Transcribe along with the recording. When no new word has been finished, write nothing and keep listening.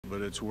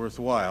but it's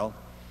worthwhile.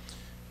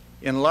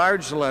 In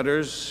large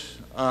letters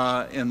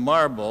in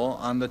marble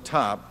on the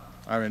top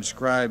are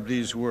inscribed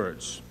these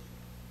words: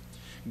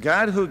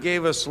 God who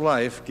gave us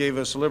life gave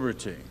us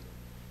liberty.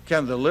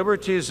 Can the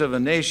liberties of a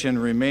nation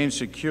remain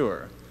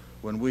secure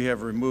when we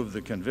have removed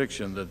the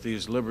conviction that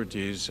these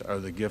liberties are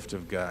the gift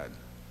of God?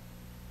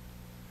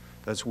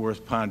 That's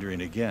worth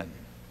pondering again.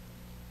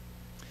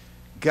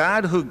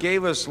 God who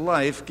gave us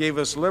life gave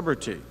us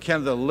liberty.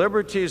 Can the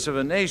liberties of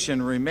a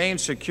nation remain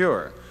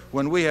secure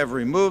when we have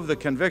removed the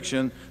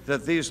conviction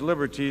that these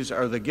liberties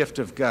are the gift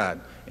of God?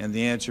 And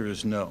the answer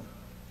is no.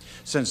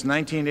 Since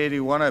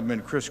 1981, I've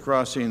been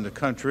crisscrossing the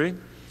country,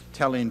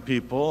 telling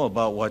people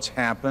about what's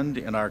happened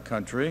in our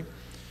country.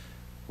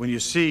 When you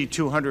see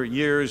 200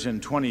 years in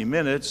 20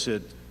 minutes,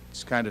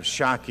 it's kind of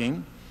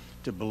shocking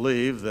to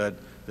believe that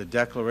the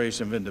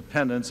Declaration of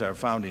Independence, our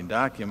founding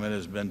document,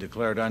 has been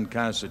declared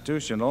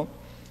unconstitutional.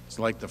 It's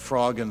like the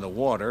frog in the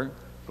water.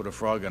 Put a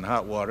frog in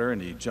hot water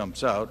and he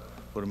jumps out.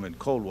 Put him in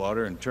cold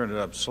water and turn it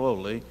up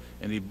slowly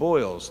and he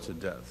boils to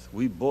death.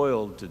 We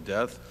boiled to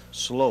death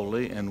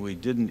slowly and we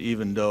didn't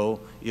even know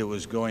it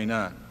was going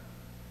on.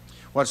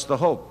 What's the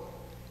hope?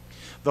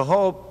 The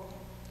hope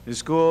is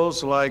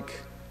schools like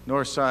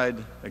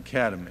Northside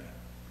Academy.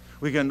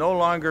 We can no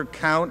longer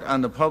count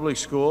on the public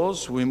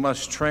schools. We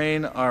must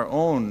train our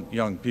own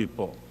young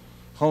people.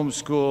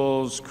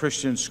 Homeschools,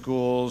 Christian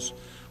schools,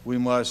 we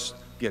must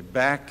get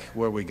back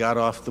where we got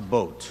off the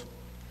boat.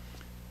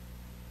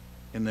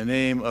 In the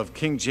name of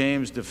King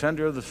James,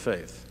 defender of the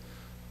faith,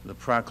 the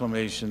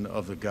proclamation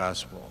of the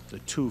gospel, the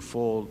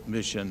twofold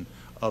mission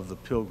of the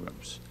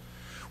pilgrims.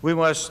 We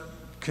must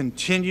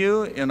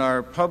continue in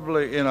our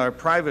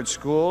private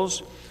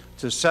schools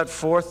to set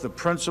forth the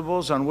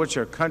principles on which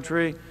our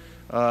country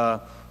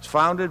is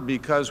founded,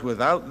 because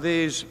without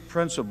these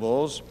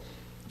principles,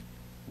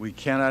 we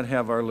cannot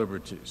have our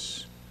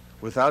liberties.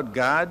 Without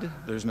God,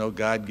 there's no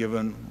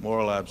God-given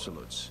moral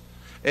absolutes.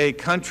 A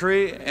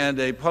country and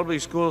a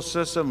public school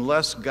system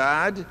less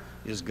God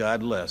is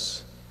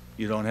godless.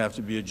 You don't have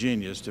to be a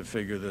genius to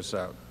figure this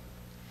out.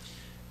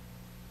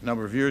 A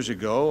number of years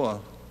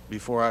ago,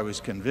 before I was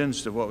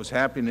convinced of what was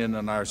happening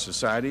in our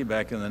society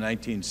back in the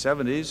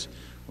 1970s,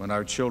 when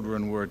our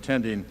children were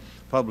attending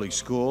public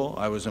school,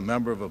 I was a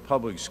member of a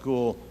public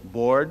school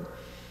board.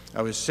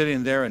 I was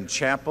sitting there in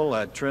chapel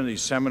at Trinity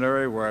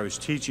Seminary where I was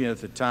teaching at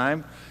the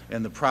time,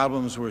 and the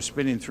problems were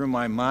spinning through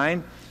my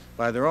mind.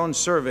 By their own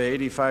survey,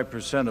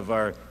 85% of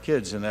our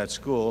kids in that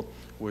school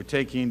were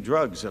taking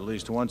drugs at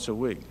least once a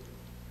week.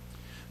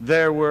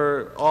 There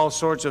were all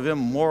sorts of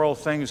immoral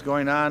things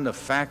going on, the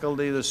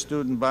faculty, the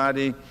student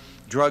body,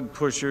 drug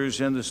pushers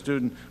in the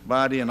student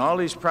body, and all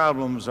these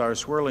problems are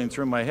swirling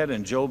through my head.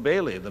 And Joe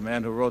Bailey, the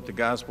man who wrote The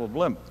Gospel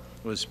Blimp,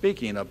 was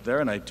speaking up there,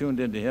 and I tuned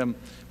into him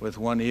with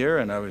one ear,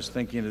 and I was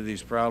thinking of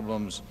these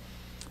problems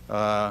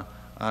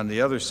on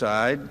the other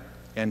side.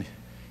 And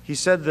he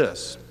said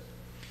this.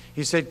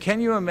 He said, can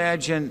you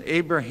imagine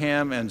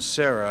Abraham and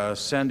Sarah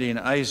sending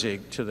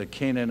Isaac to the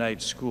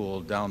Canaanite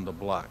school down the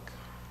block?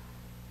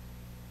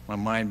 My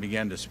mind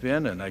began to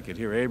spin, and I could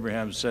hear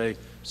Abraham say,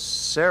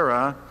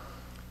 Sarah,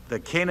 the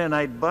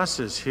Canaanite bus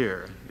is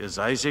here. Is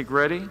Isaac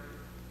ready?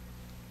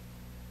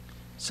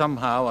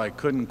 Somehow I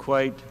couldn't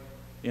quite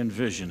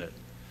envision it.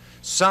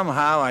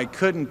 Somehow I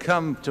couldn't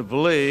come to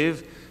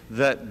believe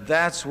that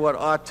that's what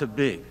ought to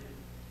be.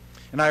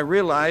 And I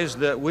realized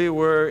that we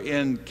were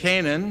in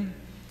Canaan,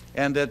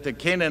 and that the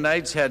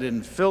Canaanites had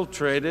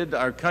infiltrated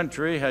our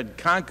country, had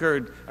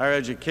conquered our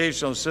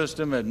educational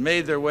system, had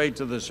made their way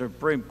to the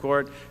Supreme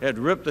Court, had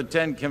ripped the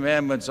Ten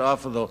Commandments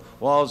off of the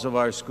walls of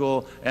our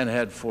school, and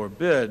had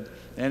forbid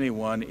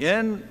anyone,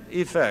 in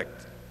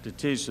effect, to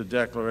teach the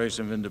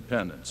Declaration of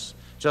Independence.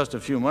 Just a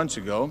few months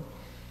ago,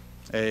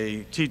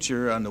 a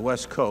teacher on the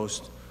West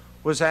Coast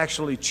was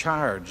actually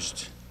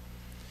charged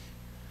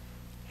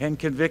and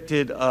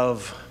convicted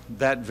of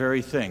that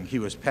very thing. He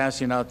was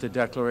passing out the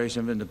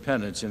Declaration of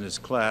Independence in his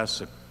class.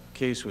 The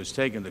case was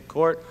taken to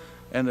court,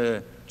 and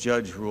the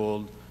judge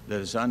ruled that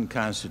it's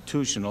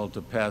unconstitutional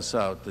to pass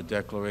out the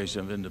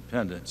Declaration of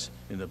Independence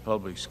in the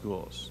public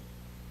schools.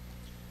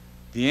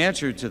 The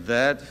answer to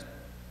that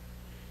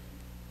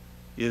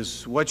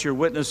is what you're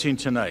witnessing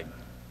tonight.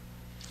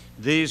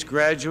 These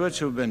graduates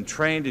who have been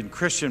trained in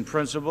Christian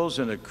principles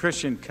in a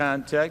Christian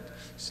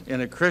context,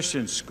 in a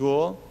Christian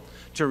school,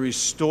 to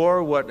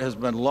restore what has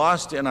been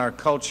lost in our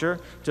culture,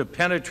 to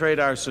penetrate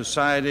our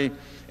society,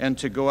 and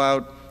to go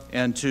out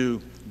and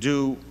to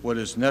do what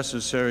is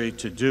necessary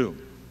to do.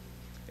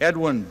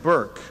 Edwin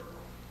Burke,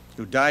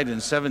 who died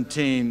in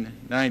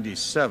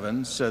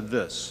 1797, said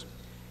this: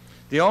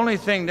 "The only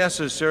thing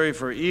necessary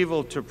for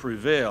evil to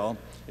prevail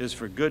is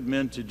for good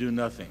men to do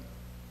nothing."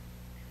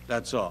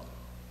 That's all.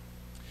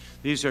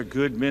 These are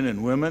good men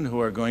and women who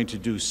are going to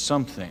do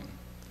something.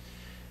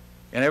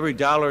 And every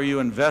dollar you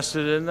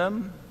invested in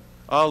them,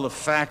 all the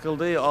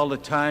faculty, all the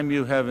time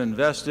you have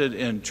invested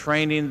in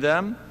training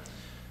them,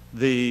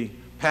 the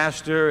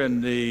pastor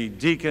and the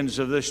deacons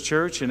of this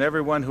church and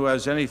everyone who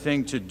has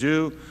anything to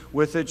do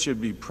with it should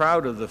be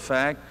proud of the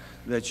fact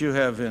that you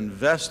have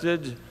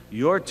invested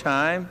your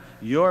time,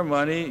 your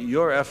money,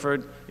 your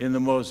effort in the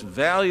most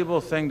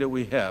valuable thing that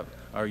we have,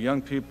 our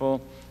young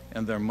people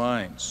and their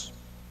minds.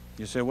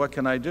 You say, what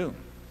can I do?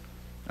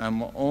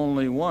 I'm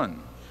only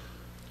one.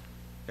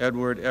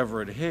 Edward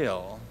Everett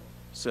Hale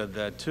said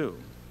that too,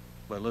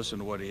 but listen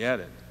to what he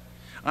added.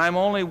 I'm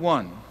only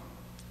one,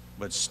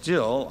 but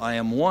still I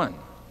am one.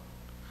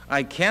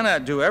 I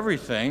cannot do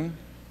everything,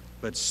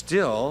 but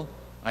still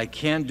I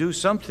can do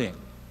something.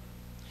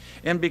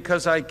 And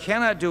because I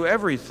cannot do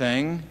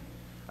everything,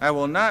 I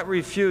will not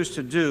refuse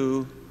to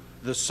do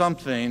the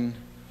something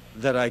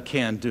that I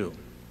can do.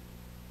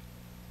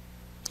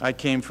 I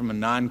came from a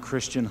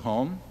non-Christian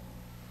home.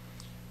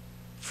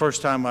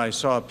 First time I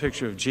saw a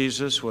picture of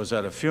Jesus was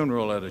at a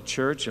funeral at a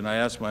church, and I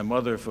asked my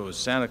mother if it was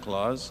Santa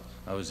Claus.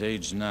 I was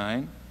age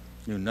 9,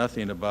 knew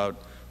nothing about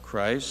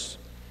Christ.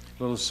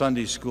 Little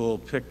Sunday school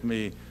picked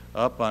me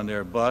up on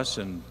their bus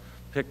and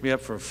picked me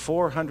up for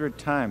 400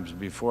 times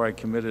before I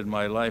committed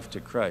my life to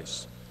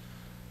Christ.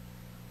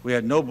 We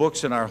had no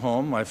books in our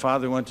home. My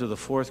father went to the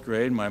 4th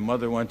grade. My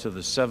mother went to the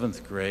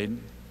 7th grade.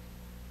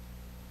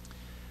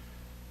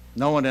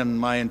 No one in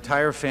my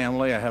entire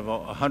family, I have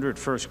 100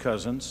 first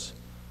cousins,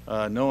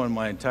 no one in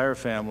my entire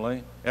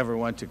family ever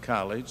went to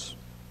college.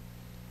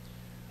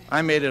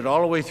 I made it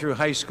all the way through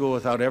high school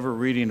without ever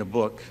reading a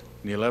book.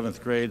 In the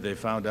 11th grade, they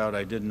found out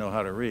I didn't know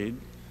how to read.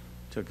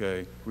 Took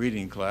a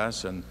reading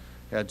class and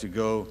had to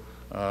go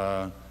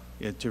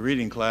to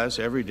reading class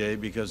every day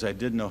because I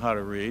didn't know how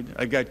to read.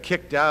 I got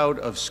kicked out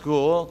of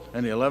school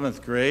in the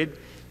 11th grade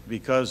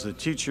because the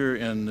teacher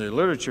in the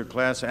literature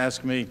class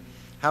asked me,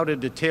 how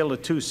did the Tale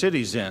of Two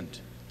Cities end?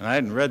 And I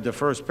hadn't read the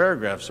first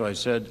paragraph, so I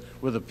said,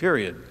 with a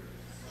period.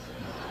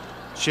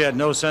 She had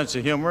no sense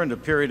of humor, and the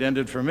period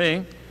ended for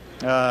me.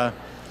 I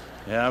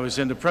was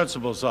in the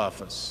principal's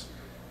office.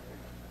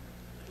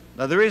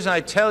 Now, the reason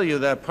I tell you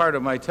that part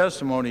of my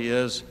testimony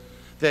is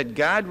that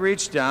God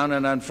reached down,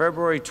 and on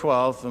February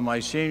 12th of my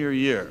senior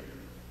year,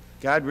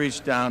 God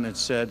reached down and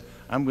said,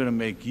 I'm going to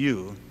make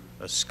you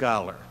a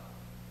scholar.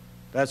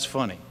 That's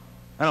funny.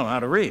 I don't know how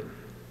to read.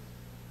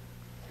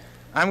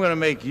 I'm going to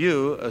make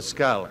you a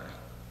scholar.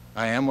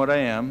 I am what I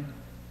am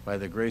by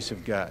the grace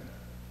of God.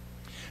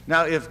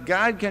 Now, if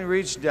God can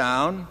reach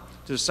down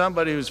to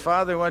somebody whose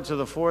father went to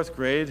the 4th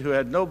grade, who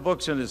had no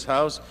books in his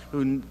house,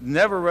 who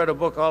never read a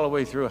book all the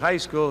way through high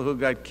school, who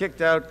got kicked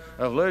out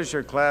of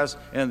literature class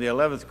in the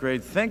 11th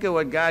grade, think of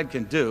what God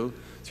can do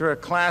through a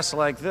class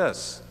like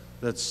this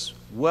that's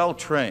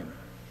well-trained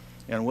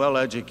and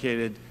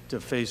well-educated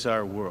to face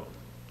our world.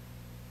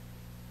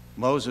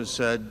 Moses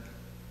said,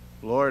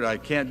 Lord, I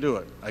can't do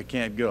it. I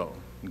can't go.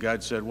 And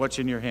God said, what's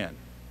in your hand?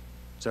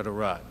 It said a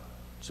rod.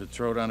 He said,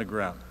 throw it on the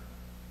ground.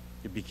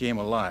 It became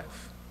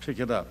alive. Pick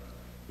it up.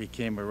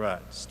 Became a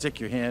rod. Stick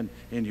your hand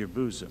in your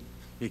bosom.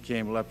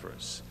 Became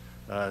leprous.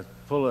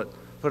 Put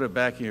it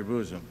back in your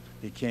bosom.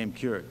 Became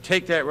cured.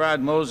 Take that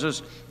rod,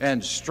 Moses,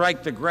 and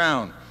strike the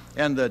ground.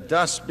 And the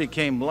dust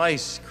became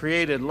lice,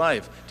 created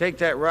life. Take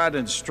that rod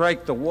and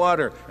strike the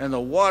water, and the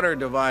water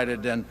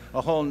divided, and a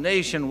whole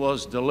nation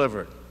was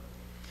delivered.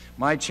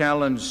 My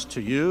challenge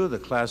to you, the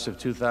class of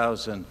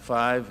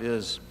 2005,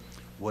 is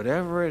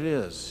whatever it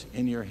is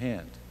in your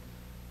hand,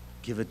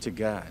 give it to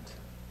God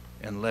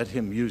and let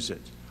Him use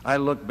it. I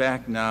look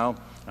back now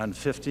on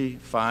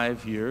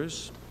 55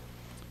 years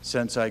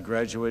since I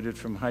graduated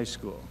from high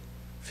school.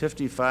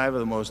 55 of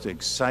the most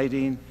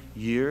exciting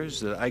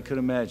years that I could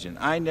imagine.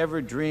 I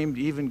never dreamed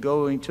even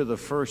going to the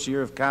first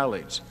year of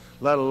college,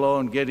 let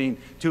alone getting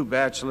 2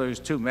 bachelors,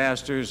 2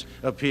 masters,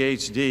 a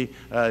PhD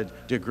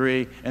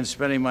degree, and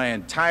spending my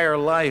entire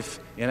life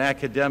in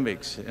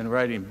academics and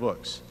writing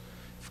books.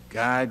 If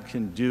God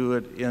can do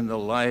it in the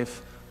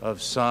life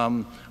of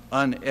some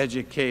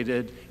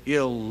uneducated,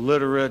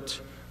 illiterate,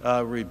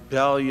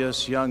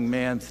 rebellious young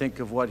man, think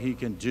of what He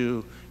can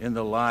do in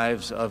the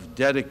lives of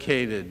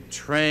dedicated,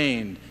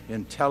 trained,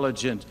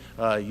 intelligent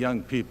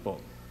young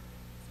people.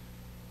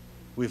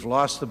 We've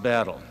lost the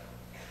battle,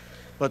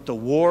 but the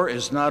war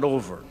is not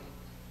over.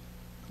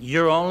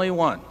 You're only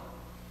one,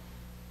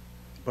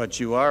 but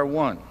you are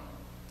one.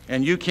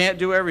 And you can't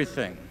do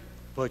everything,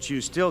 but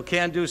you still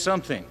can do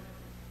something.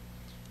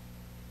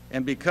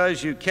 And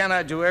because you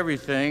cannot do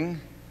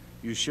everything,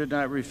 you should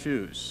not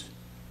refuse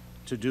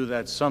to do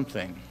that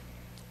something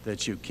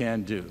that you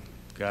can do.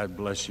 God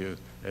bless you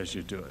as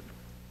you do it.